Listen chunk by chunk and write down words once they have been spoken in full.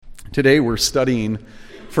Today we're studying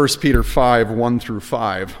 1 Peter 5, 1 through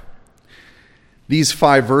 5. These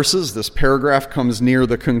 5 verses, this paragraph, comes near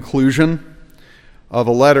the conclusion of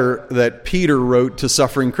a letter that Peter wrote to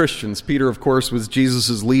suffering Christians. Peter, of course, was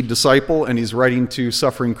Jesus' lead disciple, and he's writing to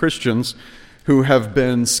suffering Christians who have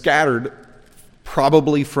been scattered,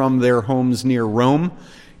 probably from their homes near Rome,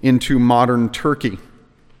 into modern Turkey.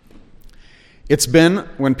 It's been,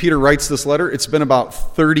 when Peter writes this letter, it's been about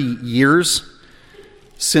 30 years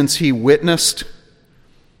since he witnessed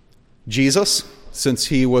Jesus, since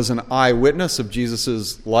he was an eyewitness of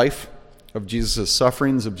Jesus' life, of Jesus'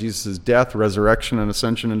 sufferings, of Jesus' death, resurrection, and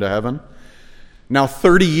ascension into heaven. Now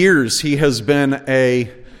 30 years he has been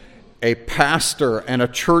a pastor and a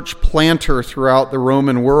church planter throughout the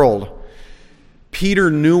Roman world.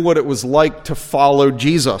 Peter knew what it was like to follow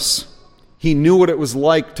Jesus. He knew what it was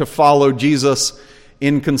like to follow Jesus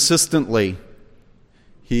inconsistently.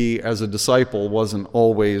 He, as a disciple, wasn't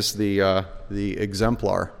always the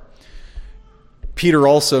exemplar. Peter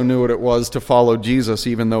also knew what it was to follow Jesus,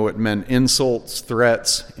 even though it meant insults,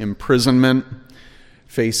 threats, imprisonment,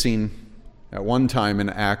 facing, at one time in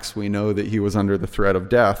Acts, we know that he was under the threat of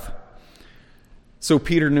death. So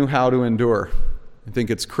Peter knew how to endure. I think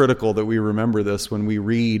it's critical that we remember this when we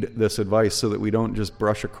read this advice so that we don't just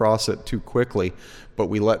brush across it too quickly, but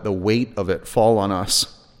we let the weight of it fall on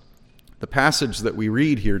us. The passage that we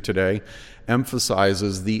read here today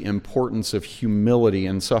emphasizes the importance of humility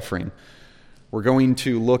in suffering. We're going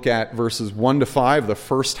to look at verses 1 to 5, the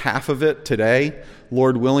first half of it today.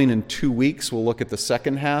 Lord willing, in 2 weeks, we'll look at the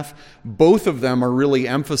second half. Both of them are really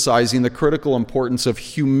emphasizing the critical importance of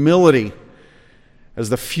humility as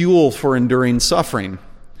the fuel for enduring suffering.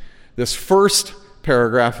 This first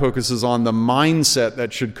paragraph focuses on the mindset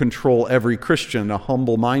that should control every Christian, a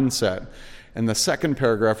humble mindset. And the second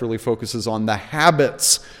paragraph really focuses on the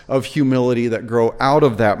habits of humility that grow out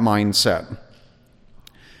of that mindset.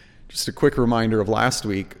 Just a quick reminder of last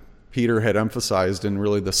week, Peter had emphasized in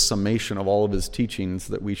really the summation of all of his teachings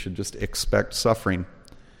that we should just expect suffering.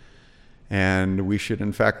 And we should,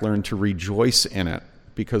 in fact, learn to rejoice in it,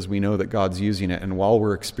 because we know that God's using it. And while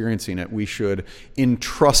we're experiencing it, we should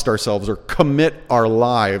entrust ourselves or commit our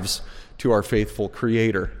lives to our faithful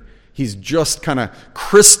Creator. He's just kind of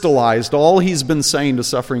crystallized all he's been saying to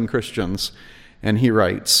suffering Christians. And he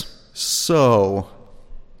writes, "So,"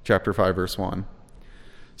 chapter 5, verse 1,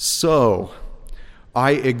 "So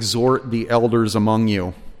I exhort the elders among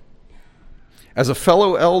you, as a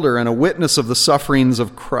fellow elder and a witness of the sufferings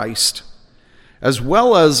of Christ, as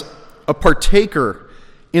well as a partaker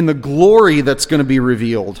in the glory that's going to be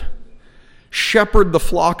revealed. Shepherd the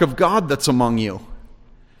flock of God that's among you,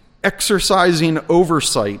 exercising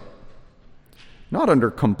oversight, not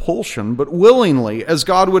under compulsion, but willingly, as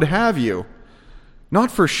God would have you,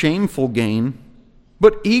 not for shameful gain,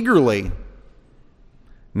 but eagerly,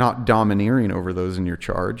 not domineering over those in your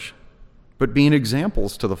charge, but being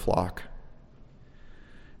examples to the flock.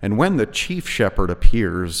 And when the chief shepherd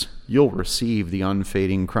appears, you'll receive the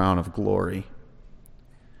unfading crown of glory.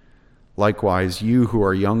 Likewise, you who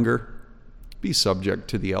are younger, be subject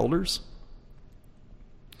to the elders.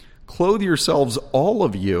 Clothe yourselves, all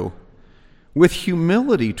of you, with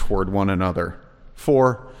humility toward one another.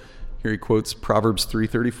 For," here he quotes Proverbs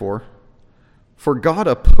 3:34, "for God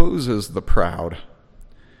opposes the proud,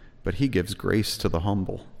 but he gives grace to the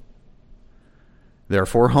humble.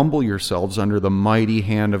 Therefore humble yourselves under the mighty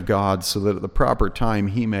hand of God, so that at the proper time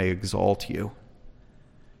he may exalt you,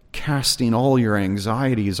 casting all your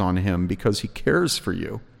anxieties on him because he cares for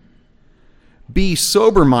you. Be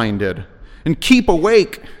sober-minded and keep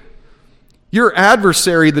awake. Your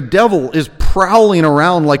adversary, the devil, is prowling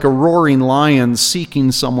around like a roaring lion,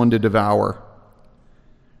 seeking someone to devour.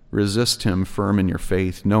 Resist him firm in your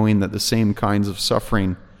faith, knowing that the same kinds of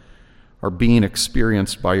suffering are being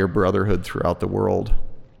experienced by your brotherhood throughout the world.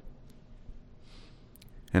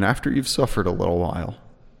 And after you've suffered a little while,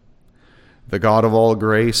 the God of all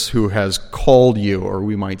grace, who has called you, or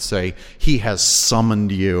we might say, he has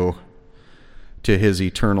summoned you to his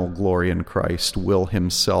eternal glory in Christ, will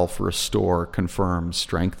himself restore, confirm,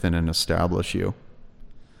 strengthen, and establish you.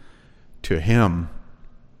 To him,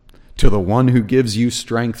 to the one who gives you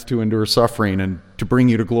strength to endure suffering and to bring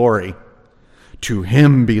you to glory, to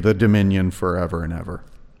him be the dominion forever and ever.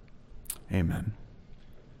 Amen."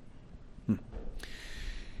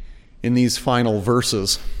 In these final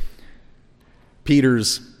verses,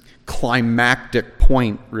 Peter's climactic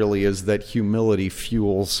point really is that humility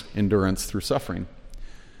fuels endurance through suffering.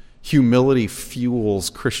 Humility fuels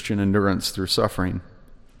Christian endurance through suffering.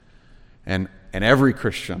 And every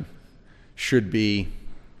Christian should be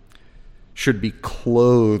should be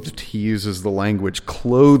clothed. He uses the language,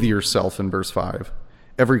 clothe yourself in verse 5.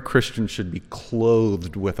 Every Christian should be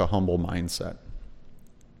clothed with a humble mindset.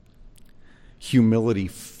 Humility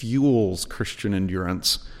fuels Christian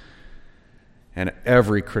endurance, and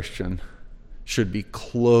every Christian should be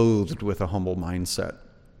clothed with a humble mindset.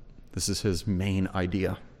 This is his main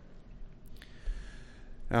idea.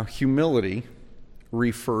 Now, humility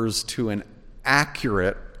refers to an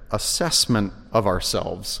accurate assessment of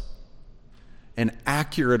ourselves. An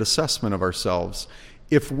accurate assessment of ourselves.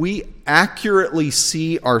 If we accurately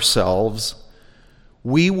see ourselves,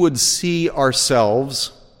 we would see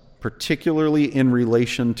ourselves, particularly in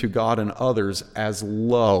relation to God and others, as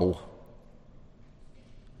low.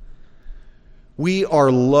 We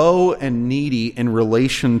are low and needy in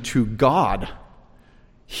relation to God.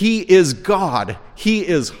 He is God. He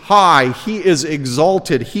is high. He is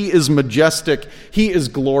exalted. He is majestic. He is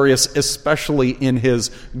glorious, especially in his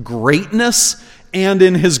greatness and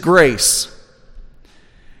in his grace.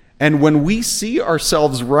 And when we see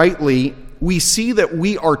ourselves rightly, we see that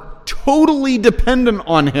we are totally dependent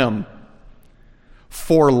on him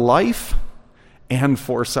for life and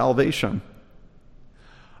for salvation.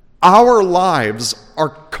 Our lives are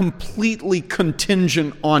completely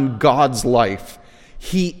contingent on God's life.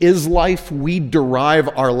 He is life. We derive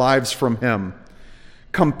our lives from him.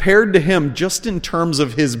 Compared to him, just in terms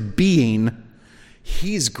of his being,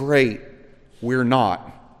 he's great. We're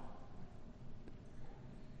not.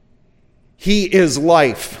 He is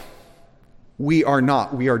life. We are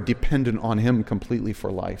not. We are dependent on him completely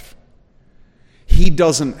for life. He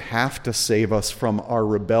doesn't have to save us from our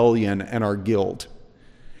rebellion and our guilt.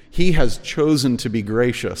 He has chosen to be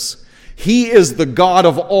gracious. He is the God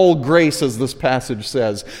of all grace, as this passage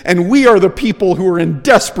says, and we are the people who are in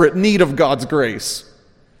desperate need of God's grace.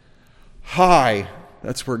 High,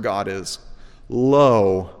 that's where God is.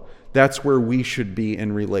 Low, that's where we should be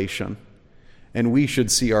in relation. And we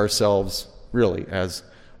should see ourselves really as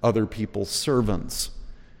other people's servants.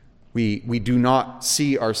 We do not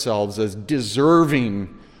see ourselves as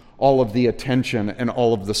deserving all of the attention and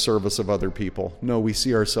all of the service of other people. No, we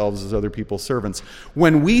see ourselves as other people's servants.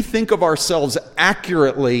 When we think of ourselves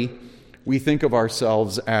accurately, we think of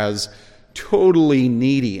ourselves as totally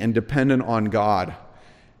needy and dependent on God.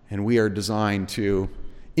 And we are designed to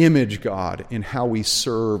image God in how we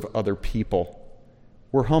serve other people.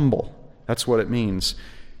 We're humble. That's what it means.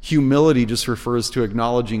 Humility just refers to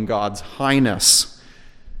acknowledging God's highness,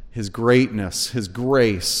 his greatness, his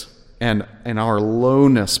grace, and our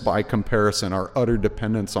lowness by comparison, our utter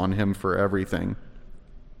dependence on him for everything.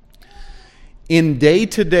 In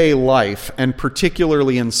day-to-day life, and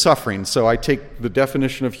particularly in suffering, so I take the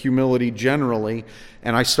definition of humility generally,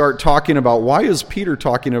 and I start talking about, why is Peter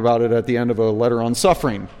talking about it at the end of a letter on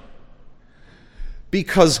suffering?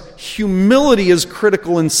 Because humility is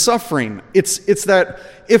critical in suffering. It's that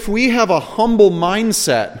if we have a humble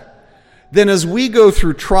mindset, then as we go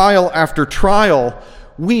through trial after trial,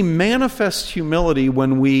 we manifest humility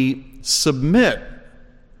when we submit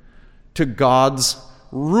to God's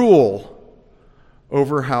rule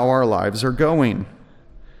over how our lives are going.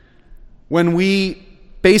 When we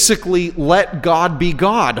basically let God be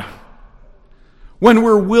God. When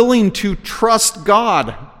we're willing to trust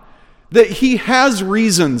God that he has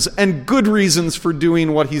reasons and good reasons for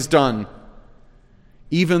doing what he's done,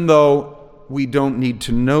 even though we don't need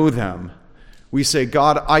to know them. We say,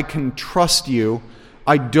 God, I can trust you.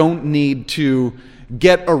 I don't need to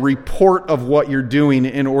get a report of what you're doing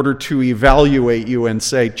in order to evaluate you and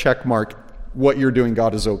say, check mark, what you're doing,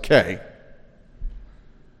 God, is okay.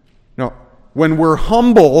 No, when we're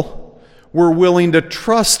humble, we're willing to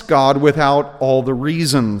trust God without all the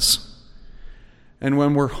reasons. And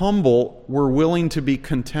when we're humble, we're willing to be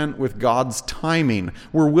content with God's timing.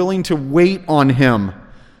 We're willing to wait on him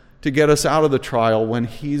to get us out of the trial when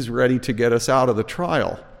he's ready to get us out of the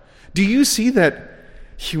trial. Do you see that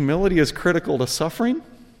humility is critical to suffering?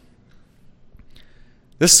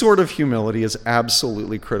 This sort of humility is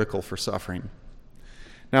absolutely critical for suffering.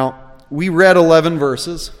 Now, we read 11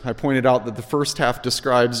 verses. I pointed out that the first half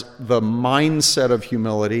describes the mindset of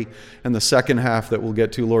humility, and the second half that we'll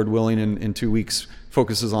get to, Lord willing, in 2 weeks,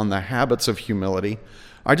 focuses on the habits of humility.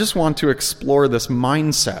 I just want to explore this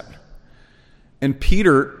mindset. And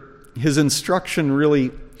Peter, his instruction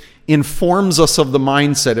really informs us of the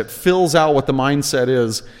mindset. It fills out what the mindset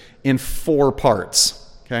is in 4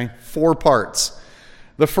 parts. Okay? 4 parts.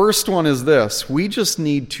 The first one is this: we just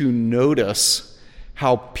need to notice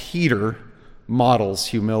how Peter models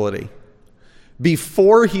humility.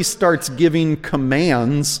 Before he starts giving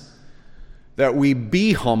commands that we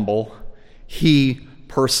be humble, he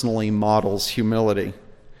personally models humility.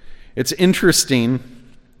 It's interesting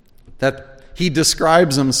that he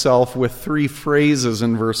describes himself with 3 phrases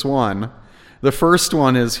in verse 1. The first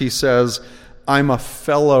one is he says, I'm a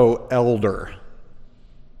fellow elder.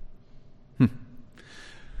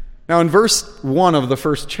 Now, in verse 1 of the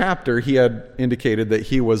first chapter, he had indicated that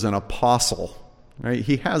he was an apostle. Right?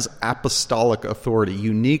 He has apostolic authority,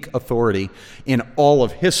 unique authority in all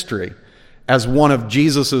of history as one of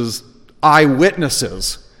Jesus'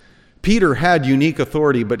 eyewitnesses. Peter had unique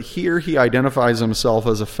authority, but here he identifies himself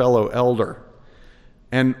as a fellow elder.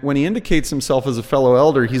 And when he indicates himself as a fellow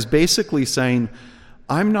elder, he's basically saying,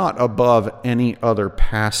 I'm not above any other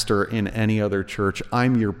pastor in any other church.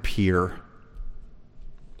 I'm your peer.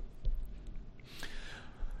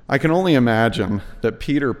 I can only imagine that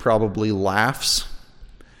Peter probably laughs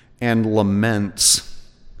and laments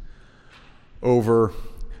over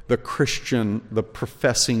the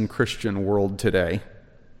professing Christian world today.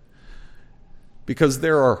 Because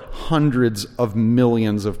there are hundreds of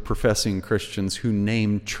millions of professing Christians who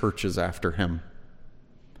name churches after him,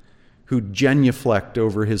 who genuflect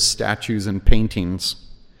over his statues and paintings,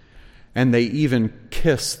 and they even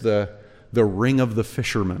kiss the ring of the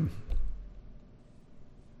fisherman.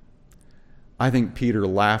 I think Peter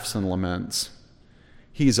laughs and laments.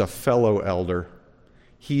 He's a fellow elder.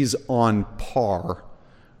 He's on par.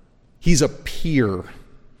 He's a peer.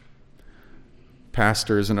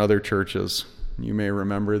 Pastors in other churches, you may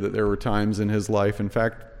remember that there were times in his life, in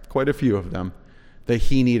fact, quite a few of them, that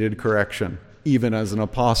he needed correction. Even as an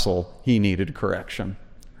apostle, he needed correction,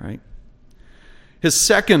 right? His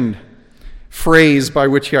second phrase by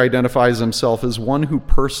which he identifies himself is one who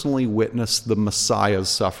personally witnessed the Messiah's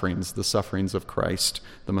sufferings, the sufferings of Christ,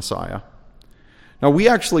 the Messiah. Now, we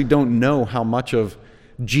actually don't know how much of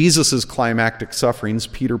Jesus' climactic sufferings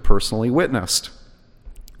Peter personally witnessed.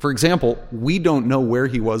 For example, we don't know where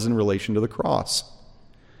he was in relation to the cross.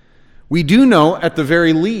 We do know, at the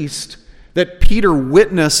very least, that Peter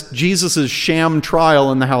witnessed Jesus' sham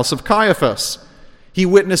trial in the house of Caiaphas. He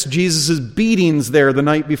witnessed Jesus' beatings there the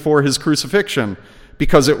night before his crucifixion,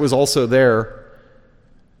 because it was also there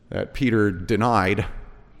that Peter denied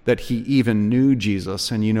that he even knew Jesus.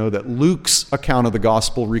 And you know that Luke's account of the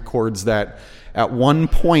gospel records that at one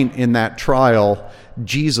point in that trial,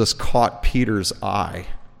 Jesus caught Peter's eye.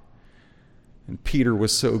 And Peter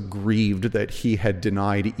was so grieved that he had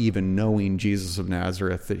denied even knowing Jesus of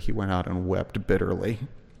Nazareth that he went out and wept bitterly.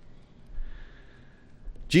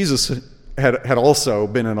 Jesus had also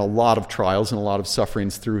been in a lot of trials and a lot of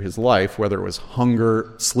sufferings through his life, whether it was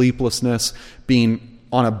hunger, sleeplessness, being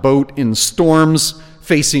on a boat in storms,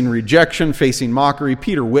 facing rejection, facing mockery.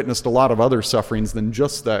 Peter witnessed a lot of other sufferings than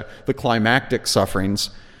just the climactic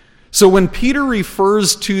sufferings. So when Peter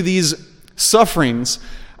refers to these sufferings,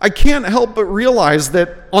 I can't help but realize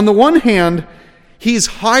that on the one hand, he's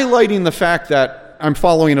highlighting the fact that I'm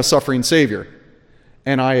following a suffering Savior,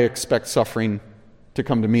 and I expect suffering to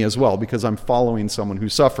come to me as well because I'm following someone who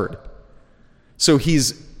suffered. So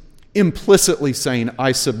he's implicitly saying,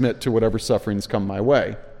 I submit to whatever sufferings come my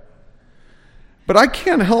way. But I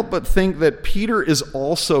can't help but think that Peter is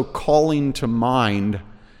also calling to mind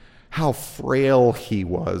how frail he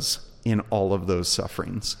was in all of those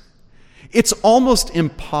sufferings. It's almost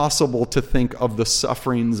impossible to think of the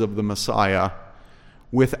sufferings of the Messiah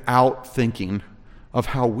without thinking of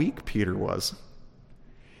how weak Peter was.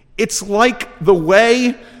 It's like the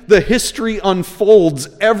way the history unfolds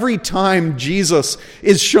every time Jesus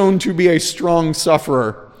is shown to be a strong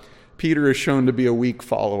sufferer. Peter is shown to be a weak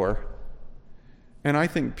follower. And I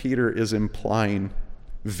think Peter is implying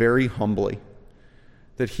very humbly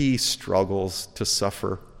that he struggles to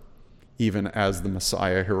suffer even as the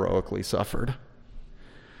Messiah heroically suffered.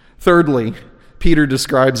 Thirdly, Peter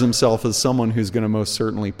describes himself as someone who's going to most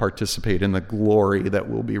certainly participate in the glory that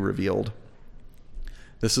will be revealed.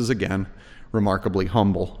 This is, again, remarkably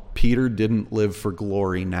humble. Peter didn't live for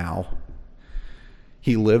glory now.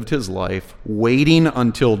 He lived his life waiting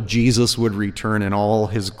until Jesus would return in all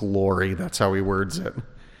his glory. That's how he words it.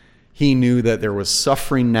 He knew that there was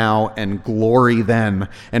suffering now and glory then.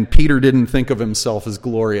 And Peter didn't think of himself as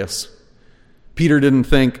glorious. Peter didn't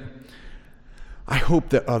think, I hope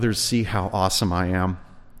that others see how awesome I am.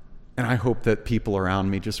 And I hope that people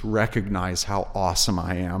around me just recognize how awesome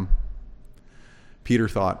I am. Peter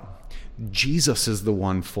thought, Jesus is the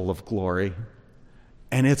one full of glory,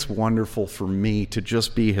 and it's wonderful for me to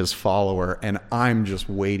just be his follower, and I'm just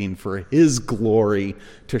waiting for his glory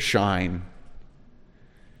to shine.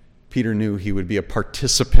 Peter knew he would be a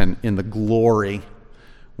participant in the glory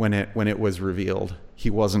when it was revealed.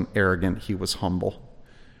 He wasn't arrogant, he was humble.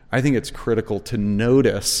 I think it's critical to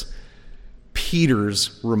notice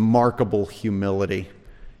Peter's remarkable humility.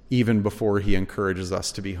 even before he encourages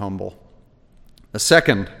us to be humble. A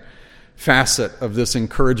second facet of this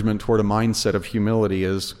encouragement toward a mindset of humility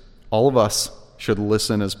is all of us should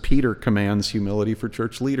listen as Peter commands humility for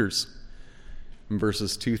church leaders. In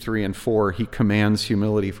verses 2, 3, and 4, he commands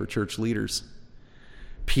humility for church leaders.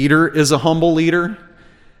 Peter is a humble leader,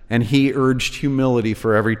 and he urged humility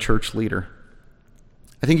for every church leader.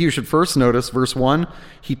 I think you should first notice, verse 1,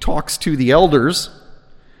 he talks to the elders,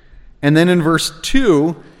 and then in verse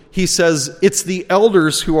 2, he says it's the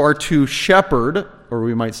elders who are to shepherd, or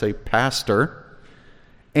we might say pastor,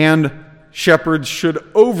 and shepherds should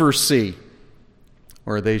oversee,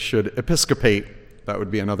 or they should episcopate. That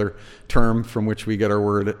would be another term from which we get our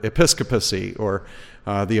word episcopacy, or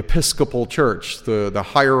the Episcopal Church, the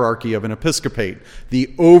hierarchy of an episcopate,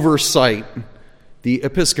 the oversight, the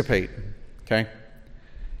episcopate. Okay?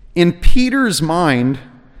 In Peter's mind,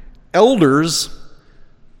 elders,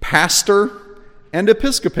 pastor, and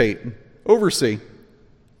episcopate, oversee.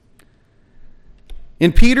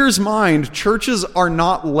 In Peter's mind, churches are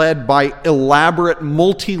not led by elaborate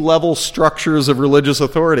multi-level structures of religious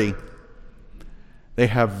authority. They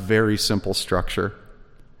have very simple structure.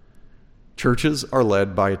 Churches are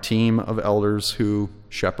led by a team of elders who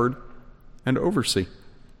shepherd and oversee.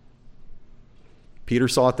 Peter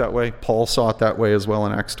saw it that way. Paul saw it that way as well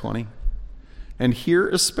in Acts 20. And here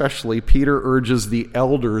especially, Peter urges the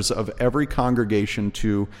elders of every congregation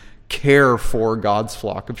to care for God's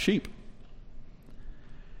flock of sheep.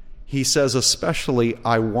 He says especially,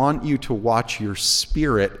 I want you to watch your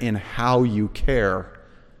spirit in how you care,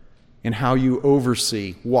 in how you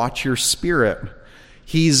oversee. Watch your spirit.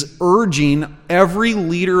 He's urging every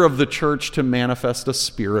leader of the church to manifest a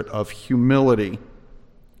spirit of humility.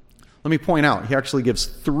 Let me point out, he actually gives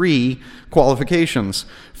 3 qualifications.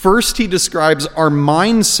 First, he describes our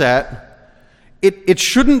mindset. It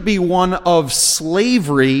shouldn't be one of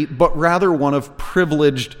slavery, but rather one of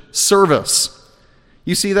privileged service.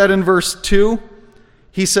 You see that in verse 2?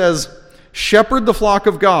 He says, shepherd the flock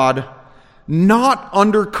of God, not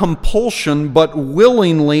under compulsion, but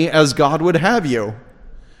willingly as God would have you.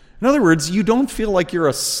 In other words, you don't feel like you're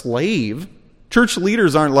a slave. Church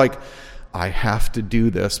leaders aren't like, I have to do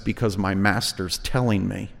this because my master's telling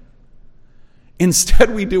me.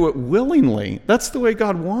 Instead, we do it willingly. That's the way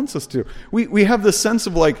God wants us to. We have this sense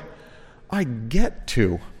of like, I get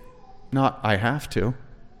to, not I have to.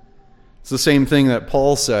 It's the same thing that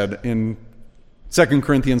Paul said in 2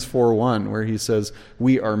 Corinthians 4:1, where he says,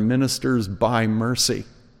 we are ministers by mercy.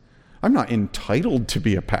 I'm not entitled to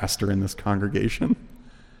be a pastor in this congregation.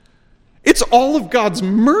 It's all of God's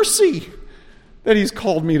mercy that he's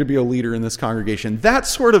called me to be a leader in this congregation. That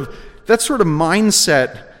sort of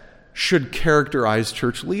mindset should characterize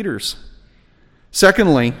church leaders.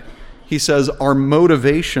 Secondly, he says our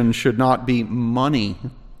motivation should not be money,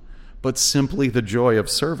 but simply the joy of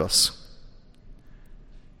service.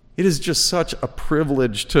 It is just such a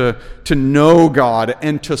privilege to know God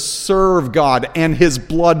and to serve God and his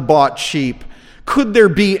blood-bought sheep. Could there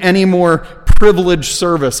be any more privileged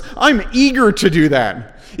service? I'm eager to do that.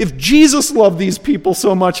 If Jesus loved these people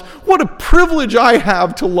so much, what a privilege I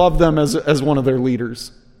have to love them as one of their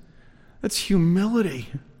leaders. That's humility.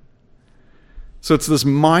 So it's this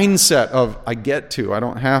mindset of, I get to, I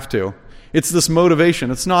don't have to. It's this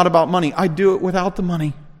motivation. It's not about money. I do it without the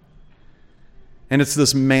money. And it's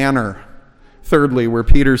this manner, thirdly, where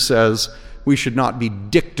Peter says we should not be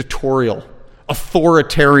dictatorial,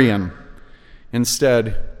 authoritarian.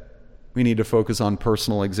 Instead, we need to focus on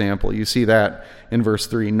personal example. You see that in verse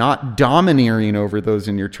 3, not domineering over those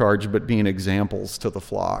in your charge, but being examples to the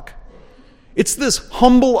flock. It's this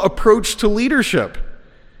humble approach to leadership.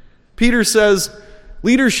 Peter says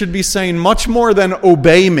leaders should be saying much more than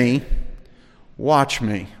obey me, watch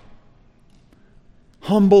me.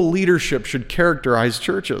 Humble leadership should characterize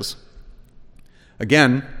churches.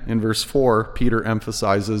 Again, in verse 4, Peter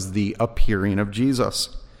emphasizes the appearing of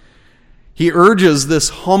Jesus. He urges this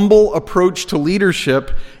humble approach to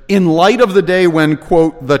leadership in light of the day when,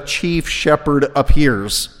 quote, the chief shepherd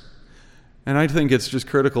appears. And I think it's just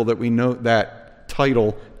critical that we note that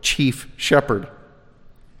title, chief shepherd.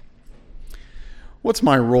 What's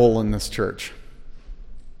my role in this church?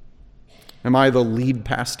 Am I the lead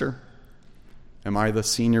pastor? Am I the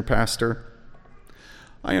senior pastor?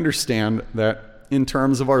 I understand that in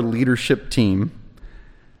terms of our leadership team,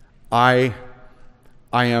 I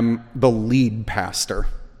am the lead pastor.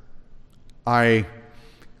 I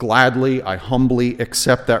humbly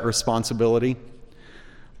accept that responsibility.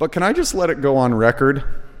 But can I just let it go on record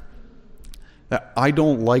that I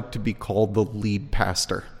don't like to be called the lead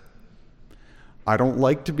pastor. I don't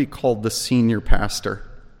like to be called the senior pastor.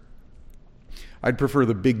 I'd prefer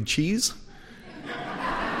the big cheese.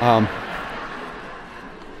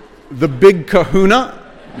 The big kahuna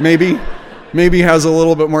maybe has a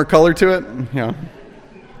little bit more color to it. Yeah.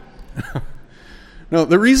 No,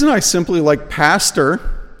 the reason I simply like pastor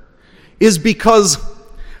is because,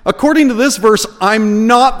 according to this verse, I'm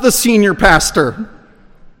not the senior pastor.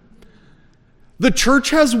 The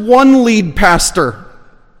church has one lead pastor.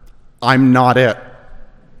 I'm not it.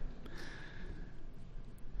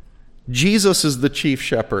 Jesus is the chief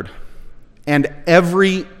shepherd, and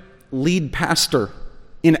every lead pastor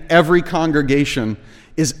in every congregation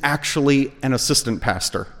is actually an assistant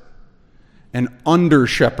pastor, an under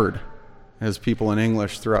shepherd, as people in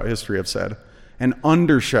English throughout history have said, an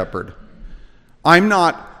under shepherd. I'm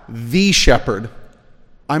not the shepherd.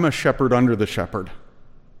 I'm a shepherd under the shepherd.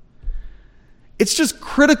 It's just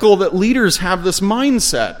critical that leaders have this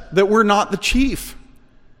mindset that we're not the chief,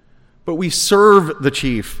 but we serve the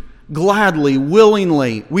chief gladly,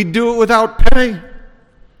 willingly. We do it without pay.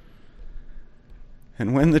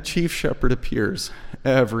 And when the chief shepherd appears,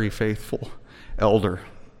 every faithful elder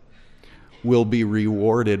will be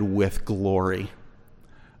rewarded with glory.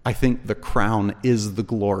 I think the crown is the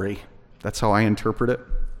glory. That's how I interpret it.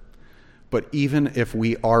 But even if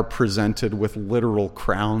we are presented with literal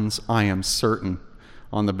crowns, I am certain,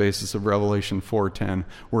 on the basis of Revelation 4:10,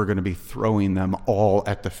 we're going to be throwing them all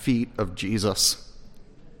at the feet of Jesus.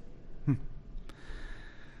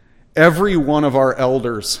 Every one of our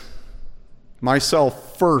elders,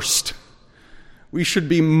 myself first, we should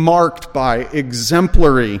be marked by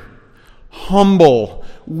exemplary, humble,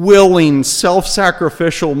 willing,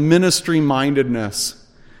 self-sacrificial ministry-mindedness.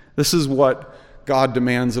 This is what God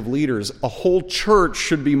demands of leaders. A whole church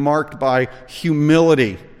should be marked by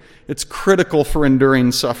humility. It's critical for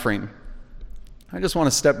enduring suffering. I just want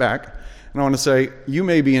to step back and I want to say, you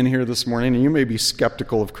may be in here this morning and you may be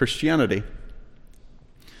skeptical of Christianity.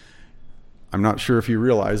 I'm not sure if you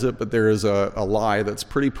realize it, but there is a lie that's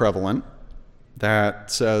pretty prevalent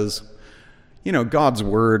that says, God's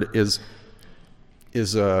Word is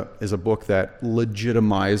a book that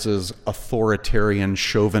legitimizes authoritarian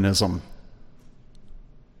chauvinism.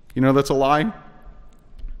 That's a lie?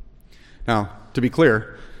 Now, to be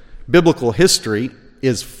clear, biblical history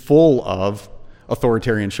is full of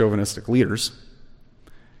authoritarian chauvinistic leaders.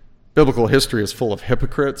 Biblical history is full of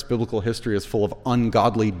hypocrites. Biblical history is full of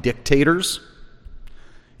ungodly dictators.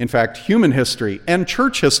 In fact, human history and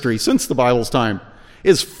church history since the Bible's time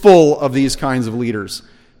is full of these kinds of leaders.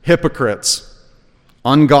 Hypocrites,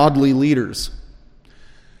 ungodly leaders.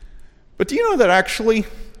 But do you know that actually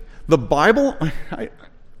the Bible, I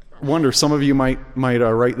wonder, some of you might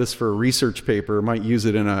write this for a research paper, might use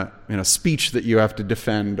it in a speech that you have to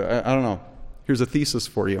defend. I don't know. Here's a thesis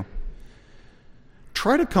for you.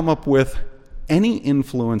 Try to come up with any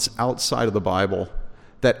influence outside of the Bible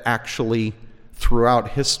that actually,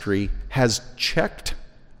 throughout history, has checked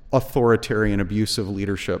authoritarian, abusive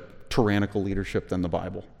leadership, tyrannical leadership than the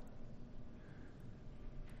Bible.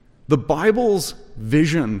 The Bible's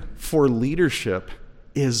vision for leadership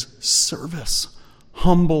is service,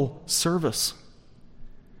 humble service.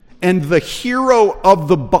 And the hero of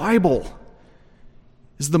the Bible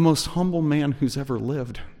is the most humble man who's ever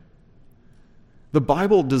lived. The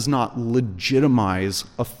Bible does not legitimize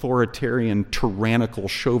authoritarian, tyrannical,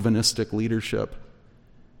 chauvinistic leadership.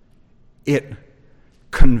 It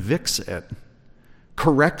convicts it,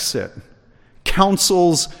 corrects it,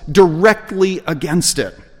 counsels directly against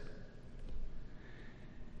it.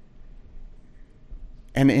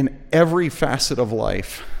 And in every facet of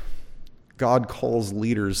life, God calls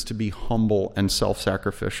leaders to be humble and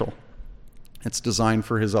self-sacrificial. It's designed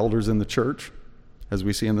for his elders in the church, as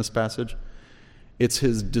we see in this passage. It's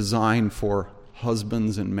his design for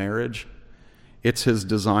husbands in marriage. It's his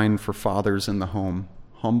design for fathers in the home.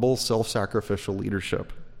 Humble, self-sacrificial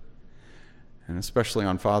leadership. And especially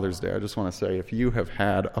on Father's Day, I just want to say, if you have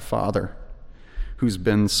had a father who's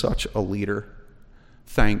been such a leader,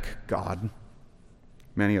 thank God.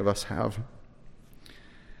 Many of us have.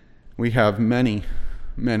 We have many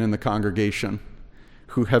men in the congregation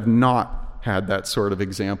who have not had that sort of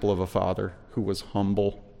example of a father who was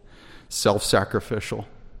humble, self-sacrificial.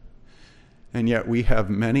 And yet we have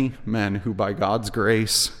many men who, by God's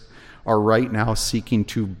grace, are right now seeking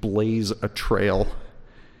to blaze a trail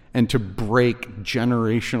and to break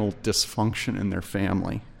generational dysfunction in their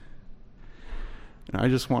family. And I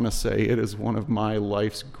just want to say it is one of my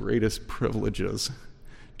life's greatest privileges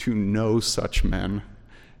to know such men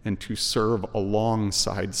and to serve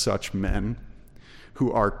alongside such men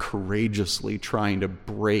who are courageously trying to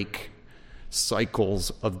break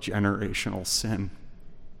cycles of generational sin.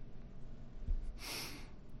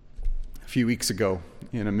 few weeks ago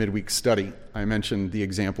in a midweek study, I mentioned the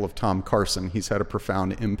example of Tom Carson. He's had a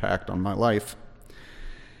profound impact on my life.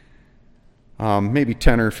 Maybe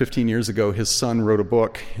 10 or 15 years ago, his son wrote a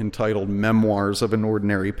book entitled Memoirs of an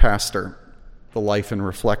Ordinary Pastor, the life and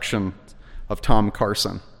reflection of Tom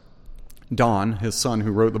Carson. Don, his son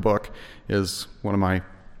who wrote the book, is one of my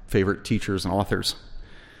favorite teachers and authors.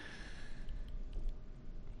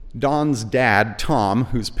 Don's dad, Tom,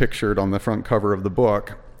 who's pictured on the front cover of the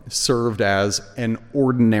book, served as an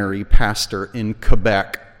ordinary pastor in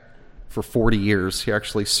Quebec for 40 years. He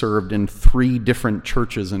actually served in 3 different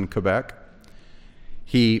churches in Quebec.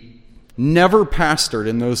 He never pastored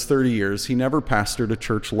in those 30 years. He never pastored a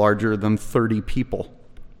church larger than 30 people.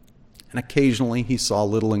 And occasionally he saw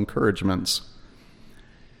little encouragements.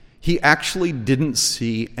 He actually didn't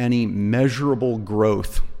see any measurable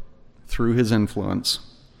growth through his influence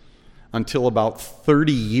until about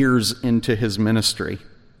 30 years into his ministry.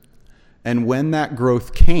 And when that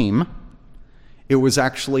growth came, it was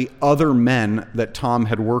actually other men that Tom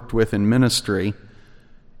had worked with in ministry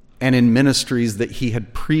and in ministries that he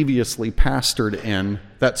had previously pastored in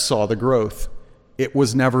that saw the growth. It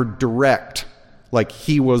was never direct, like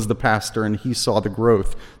he was the pastor and he saw the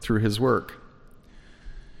growth through his work.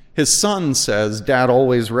 His son says Dad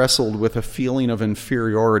always wrestled with a feeling of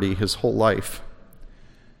inferiority his whole life.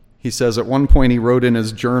 He says at one point he wrote in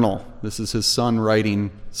his journal, this is his son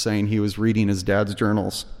writing, saying he was reading his dad's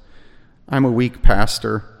journals, "I'm a weak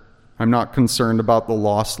pastor. I'm not concerned about the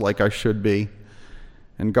lost like I should be.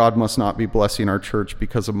 And God must not be blessing our church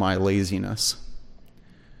because of my laziness."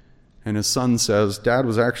 And his son says, Dad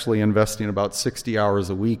was actually investing about 60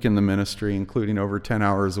 hours a week in the ministry, including over 10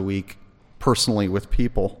 hours a week personally with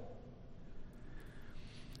people.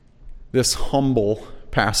 This humble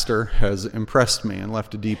pastor has impressed me and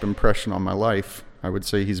left a deep impression on my life. I would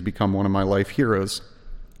say he's become one of my life heroes.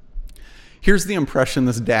 Here's the impression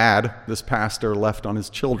this dad, this pastor, left on his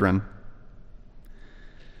children.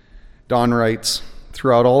 Don writes,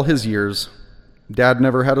 "Throughout all his years, Dad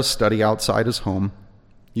never had a study outside his home.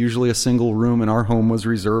 Usually a single room in our home was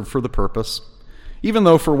reserved for the purpose, even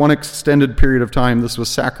though for one extended period of time this was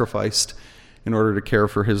sacrificed in order to care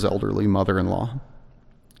for his elderly mother-in-law.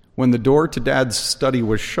 When the door to Dad's study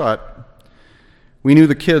was shut, we knew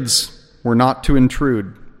the kids were not to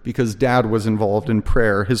intrude because Dad was involved in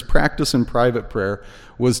prayer. His practice in private prayer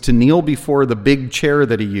was to kneel before the big chair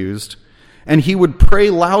that he used, and he would pray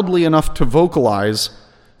loudly enough to vocalize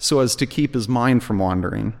so as to keep his mind from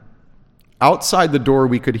wandering. Outside the door,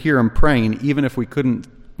 we could hear him praying, even if we couldn't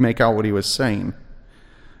make out what he was saying."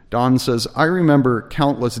 Don says, "I remember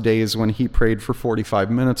countless days when he prayed for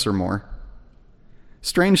 45 minutes or more.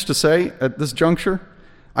 Strange to say, at this juncture,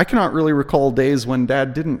 I cannot really recall days when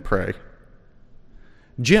Dad didn't pray.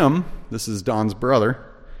 Jim," this is Don's brother,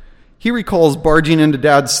 "he recalls barging into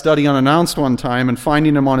Dad's study unannounced one time and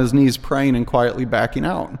finding him on his knees praying and quietly backing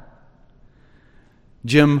out."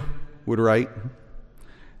 Jim would write,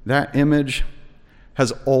 "That image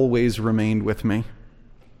has always remained with me,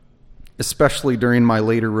 especially during my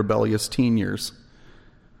later rebellious teen years.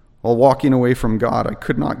 While walking away from God, I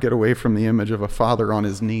could not get away from the image of a father on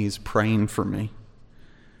his knees praying for me."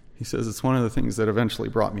 He says it's one of the things that eventually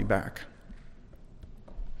brought me back.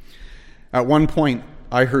 At one point,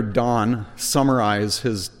 I heard Don summarize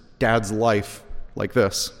his dad's life like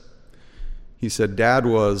this. He said, "Dad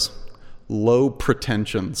was low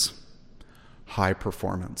pretensions, high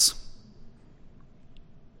performance."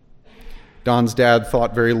 Don's dad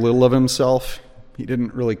thought very little of himself. He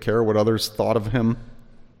didn't really care what others thought of him,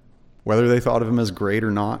 whether they thought of him as great or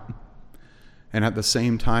not. And at the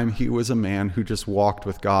same time, he was a man who just walked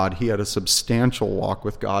with God. He had a substantial walk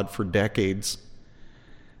with God for decades.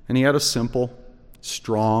 And he had a simple,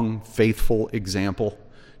 strong, faithful example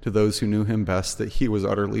to those who knew him best that he was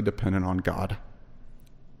utterly dependent on God.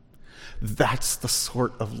 That's the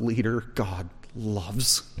sort of leader God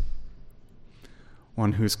loves.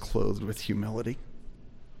 One who's clothed with humility.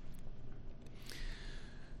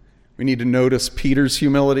 We need to notice Peter's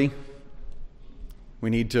humility. We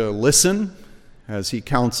need to listen as he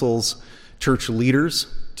counsels church leaders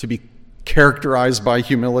to be characterized by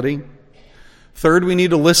humility. Third, we need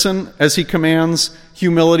to listen as he commands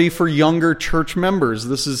humility for younger church members.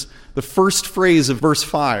 This is the first phrase of verse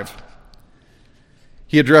 5.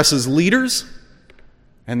 He addresses leaders,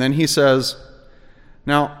 and then he says,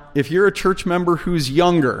 now, if you're a church member who's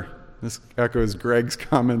younger, this echoes Greg's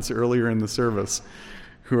comments earlier in the service,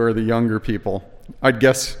 who are the younger people. I'd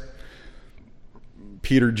guess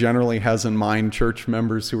Peter generally has in mind church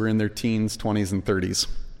members who are in their teens, 20s, and 30s.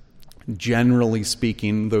 Generally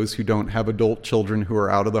speaking, those who don't have adult children who are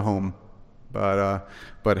out of the home.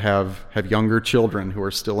 but have younger children who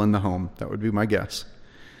are still in the home. That would be my guess.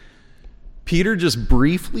 Peter just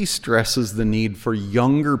briefly stresses the need for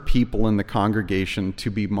younger people in the congregation to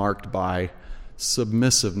be marked by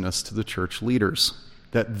submissiveness to the church leaders,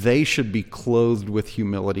 that they should be clothed with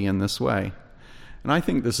humility in this way. And I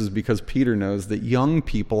think this is because Peter knows that young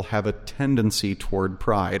people have a tendency toward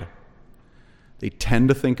pride. They tend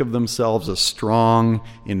to think of themselves as strong,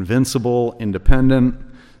 invincible, independent,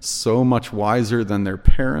 so much wiser than their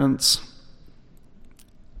parents.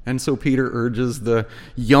 And so Peter urges the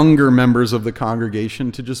younger members of the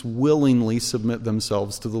congregation to just willingly submit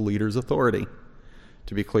themselves to the leader's authority.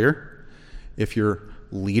 To be clear, if your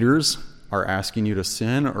leaders are asking you to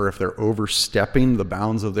sin, or if they're overstepping the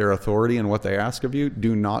bounds of their authority and what they ask of you,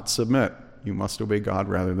 do not submit. You must obey God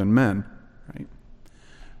rather than men. Right?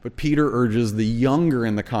 But Peter urges the younger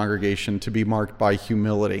in the congregation to be marked by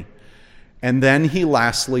humility. And then he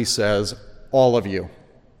lastly says, all of you,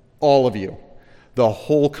 the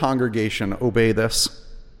whole congregation, obey this.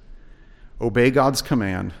 Obey God's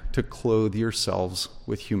command to clothe yourselves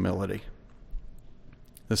with humility.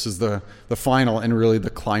 This is the final and really the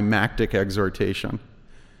climactic exhortation.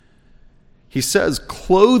 He says,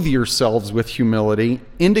 clothe yourselves with humility,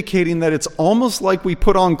 indicating that it's almost like we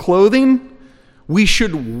put on clothing. We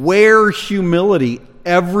should wear humility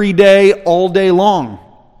every day, all day long.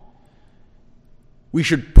 We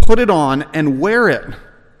should put it on and wear it.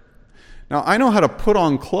 Now, I know how to put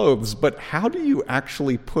on clothes, but how do you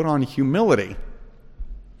actually put on humility?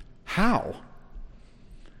 How?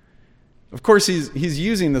 Of course, he's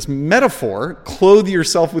using this metaphor, clothe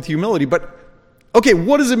yourself with humility, but okay,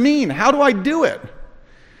 what does it mean? How do I do it?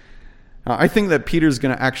 I think that Peter's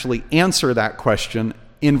going to actually answer that question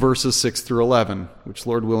in verses 6 through 11, which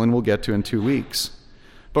Lord willing we'll get to in 2 weeks.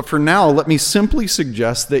 But for now, let me simply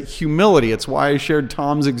suggest that humility, it's why I shared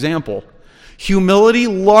Tom's example, humility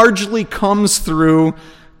largely comes through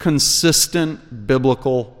consistent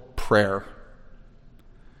biblical prayer.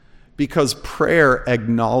 Because prayer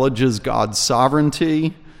acknowledges God's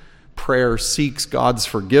sovereignty, prayer seeks God's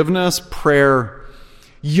forgiveness, prayer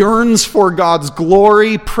yearns for God's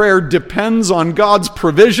glory, prayer depends on God's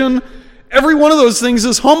provision. Every one of those things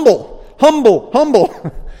is humble.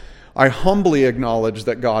 I humbly acknowledge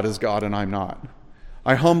that God is God and I'm not.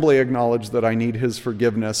 I humbly acknowledge that I need His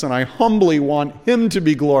forgiveness, and I humbly want Him to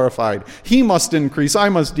be glorified. He must increase, I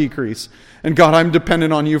must decrease. And God, I'm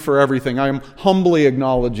dependent on You for everything. I am humbly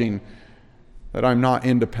acknowledging that I'm not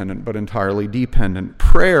independent, but entirely dependent.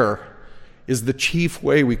 Prayer is the chief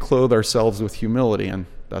way we clothe ourselves with humility, and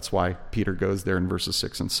that's why Peter goes there in verses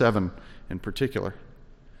 6 and 7 in particular.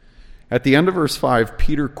 At the end of verse 5,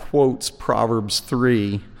 Peter quotes Proverbs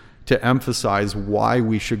 3 to emphasize why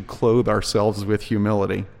we should clothe ourselves with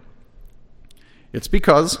humility. It's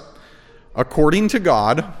because, according to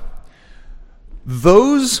God,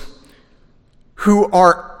 those who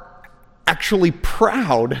are actually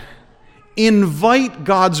proud invite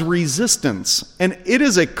God's resistance. And it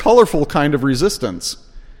is a colorful kind of resistance.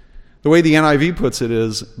 The way the NIV puts it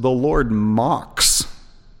is, the Lord mocks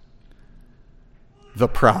the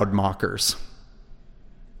proud mockers,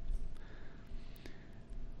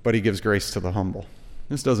 but He gives grace to the humble.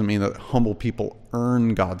 This doesn't mean that humble people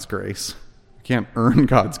earn God's grace. You can't earn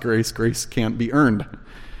God's grace. Grace can't be earned.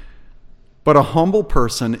 But a humble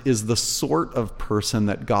person is the sort of person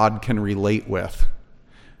that God can relate with.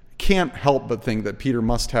 Can't help but think that Peter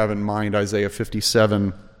must have in mind Isaiah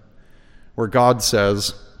 57, where God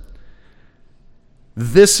says,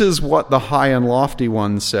 "This is what the high and lofty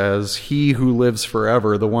one says, He who lives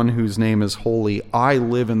forever, the one whose name is holy. I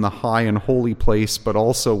live in the high and holy place, but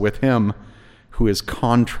also with Him who is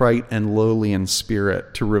contrite and lowly in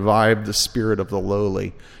spirit, to revive the spirit of the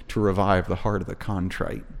lowly, to revive the heart of the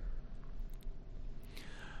contrite."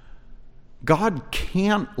 God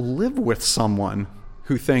can't live with someone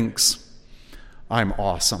who thinks, "I'm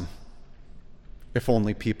awesome," if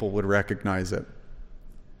only people would recognize it.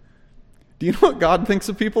 Do you know what God thinks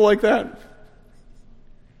of people like that?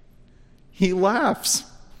 He laughs.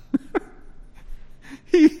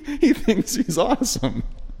 He thinks He's awesome.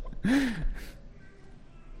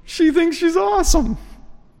 She thinks she's awesome.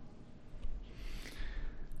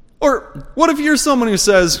 Or what if you're someone who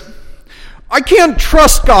says, "I can't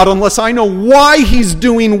trust God unless I know why He's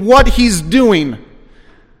doing what He's doing.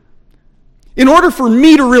 In order for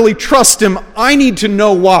me to really trust Him, I need to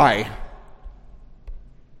know why."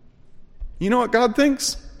 You know what God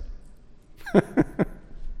thinks?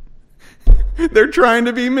 They're trying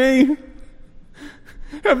to be me.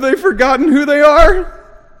 Have they forgotten who they are?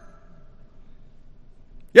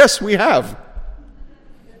 Yes, we have.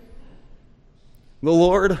 The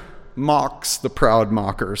Lord mocks the proud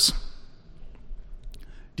mockers.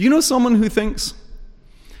 Do you know someone who thinks,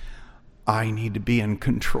 I need to be in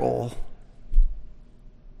control?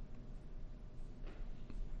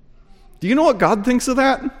 Do you know what God thinks of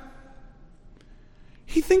that?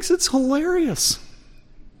 He thinks it's hilarious.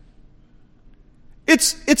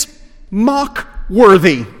 It's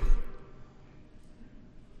mock-worthy.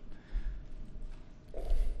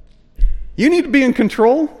 You need to be in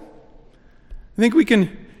control? I think we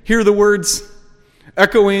can hear the words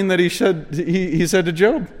echoing that he said to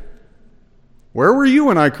Job. Where were you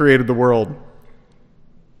when I created the world?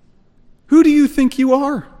 Who do you think you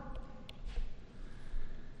are?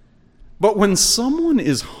 But when someone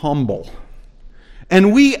is humble,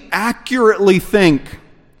 and we accurately think,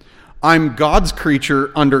 I'm God's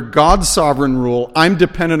creature under God's sovereign rule, I'm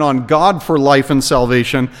dependent on God for life and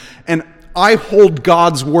salvation, and I hold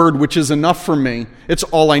God's word, which is enough for me, it's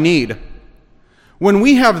all I need. When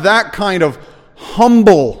we have that kind of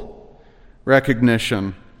humble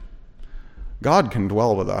recognition, God can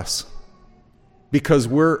dwell with us because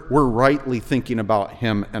we're rightly thinking about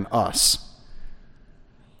him and us.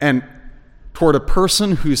 And toward a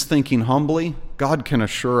person who's thinking humbly, God can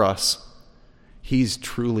assure us he's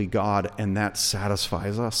truly God, and that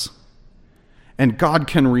satisfies us. And God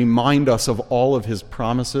can remind us of all of his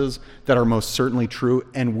promises that are most certainly true,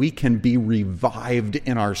 and we can be revived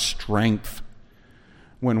in our strength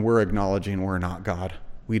when we're acknowledging we're not God.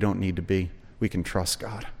 We don't need to be. We can trust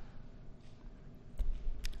God.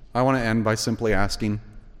 I want to end by simply asking,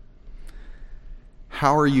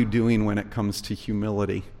 how are you doing when it comes to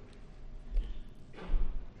humility?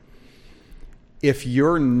 If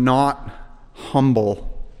you're not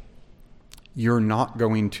humble, you're not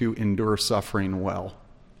going to endure suffering well.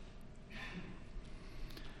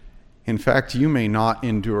 In fact, you may not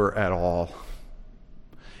endure at all.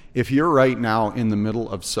 If you're right now in the middle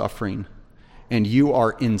of suffering and you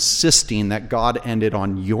are insisting that God ended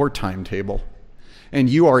on your timetable, and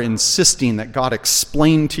you are insisting that God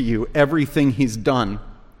explain to you everything he's done,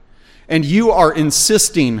 and you are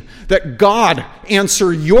insisting that God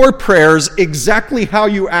answer your prayers exactly how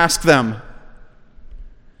you ask them,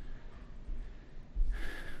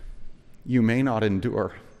 you may not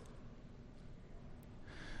endure.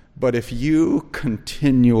 But if you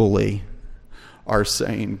continually are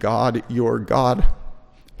saying, God, you're God,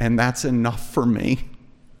 and that's enough for me.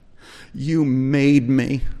 You made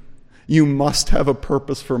me. You must have a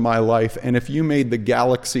purpose for my life. And if you made the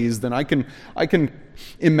galaxies, then I can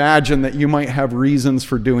imagine that you might have reasons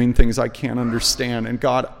for doing things I can't understand. And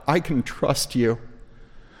God, I can trust you.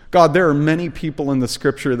 God, there are many people in the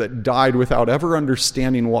scripture that died without ever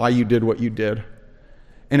understanding why you did what you did.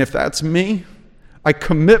 And if that's me, I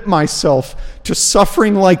commit myself to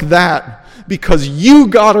suffering like that because you,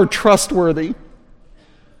 God, are trustworthy.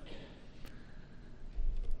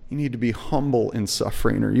 You need to be humble in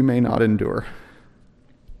suffering or you may not endure.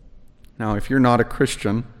 Now, if you're not a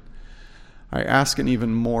Christian, I ask an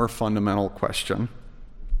even more fundamental question.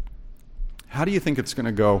 How do you think it's going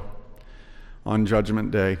to go on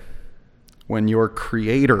Judgment Day when your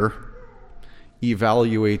Creator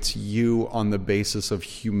evaluates you on the basis of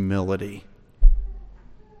humility?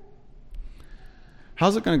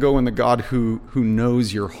 How's it going to go when the God who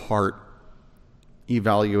knows your heart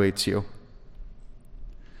evaluates you?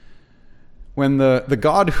 When the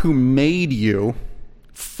God who made you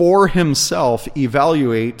for himself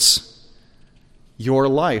evaluates your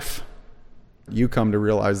life, you come to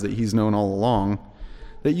realize that he's known all along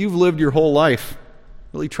that you've lived your whole life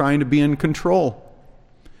really trying to be in control.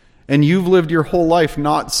 And you've lived your whole life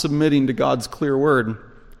not submitting to God's clear word.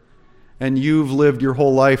 And you've lived your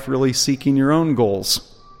whole life really seeking your own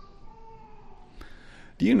goals.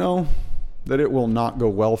 Do you know that it will not go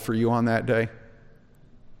well for you on that day?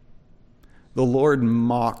 The Lord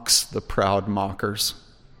mocks the proud mockers.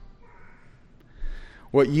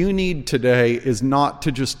 What you need today is not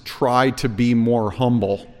to just try to be more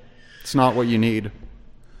humble. It's not what you need.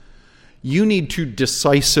 You need to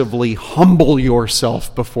decisively humble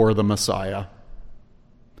yourself before the Messiah.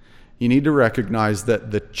 You need to recognize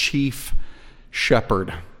that the chief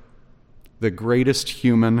shepherd, the greatest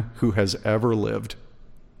human who has ever lived,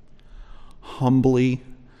 humbly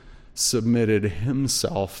submitted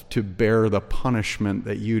himself to bear the punishment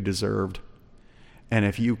that you deserved. And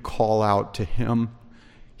if you call out to him,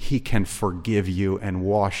 he can forgive you and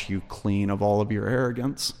wash you clean of all of your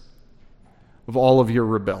arrogance, of all of your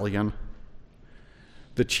rebellion.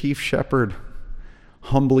 The chief shepherd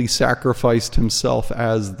humbly sacrificed himself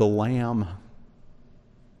as the lamb.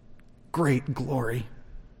 Great glory.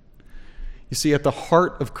 You see, at the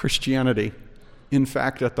heart of Christianity, in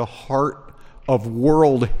fact, at the heart of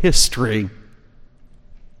world history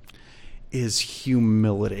is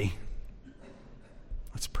humility.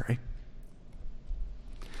 Let's pray.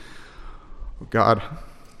 Oh God,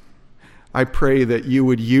 I pray that you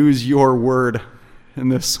would use your word in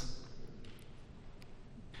this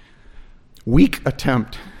weak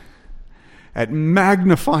attempt at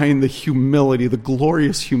magnifying the humility, the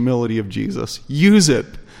glorious humility of Jesus. Use it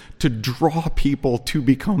to draw people to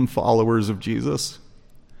become followers of Jesus.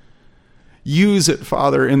 Use it,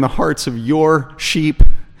 Father, in the hearts of your sheep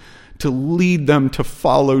to lead them to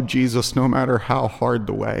follow Jesus no matter how hard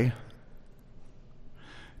the way.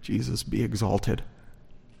 Jesus, be exalted,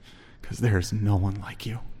 because there is no one like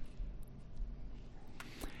you.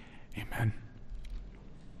 Amen.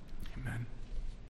 Amen.